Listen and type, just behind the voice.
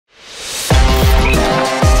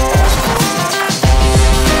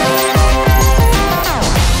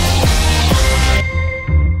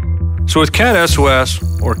So with CAT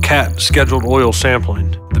SOS, or CAT Scheduled Oil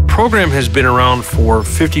Sampling, the program has been around for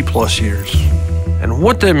 50 plus years. And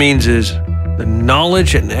what that means is the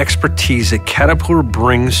knowledge and expertise that Caterpillar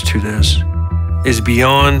brings to this is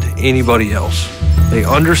beyond anybody else. They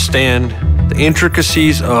understand the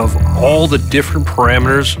intricacies of all the different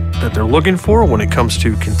parameters that they're looking for when it comes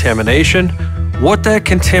to contamination, what that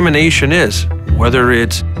contamination is, whether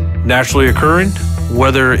it's naturally occurring,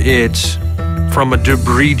 whether it's from a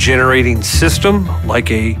debris generating system like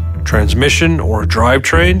a transmission or a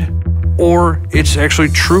drivetrain, or it's actually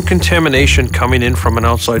true contamination coming in from an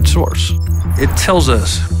outside source. It tells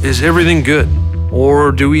us, is everything good?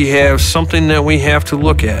 Or do we have something that we have to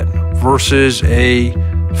look at versus a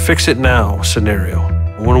fix it now scenario?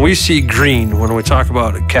 When we see green, when we talk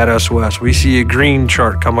about CAT SOS, we see a green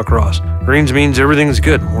chart come across. Greens means everything's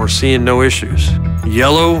good. We're seeing no issues.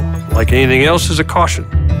 Yellow, like anything else, is a caution.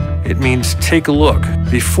 It means take a look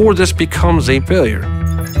before this becomes a failure.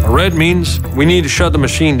 A red means we need to shut the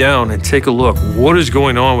machine down and take a look. What is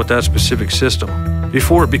going on with that specific system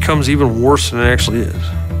before it becomes even worse than it actually is?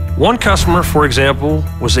 One customer, for example,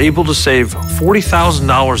 was able to save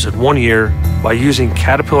 $40,000 in 1 year by using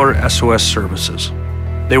Caterpillar SOS services.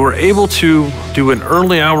 They were able to do an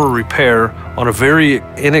early hour repair on a very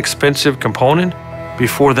inexpensive component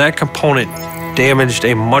before that component damaged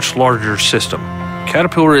a much larger system.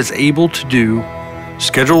 Caterpillar is able to do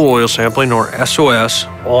scheduled oil sampling, or SOS,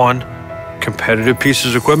 on competitive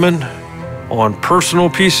pieces of equipment, on personal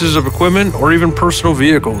pieces of equipment, or even personal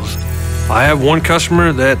vehicles. I have one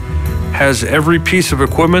customer that has every piece of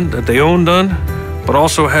equipment that they own done, but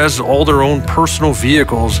also has all their own personal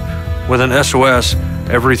vehicles with an SOS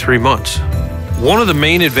every 3 months. One of the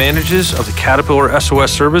main advantages of the Caterpillar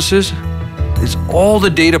SOS services is all the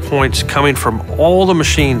data points coming from all the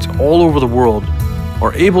machines all over the world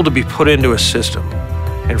are able to be put into a system.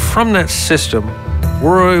 And from that system,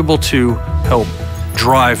 we're able to help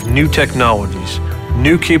drive new technologies,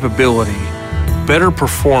 new capability, better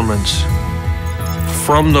performance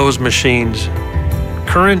from those machines,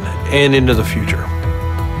 current and into the future.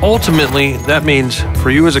 Ultimately, that means for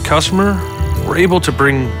you as a customer, we're able to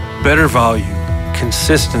bring better value,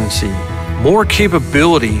 consistency, more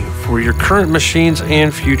capability for your current machines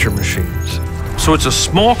and future machines. So it's a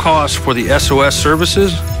small cost for the SOS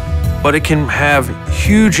services, but it can have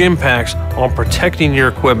huge impacts on protecting your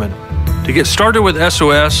equipment. To get started with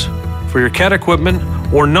SOS for your CAT equipment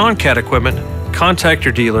or non-CAT equipment, contact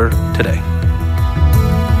your dealer today.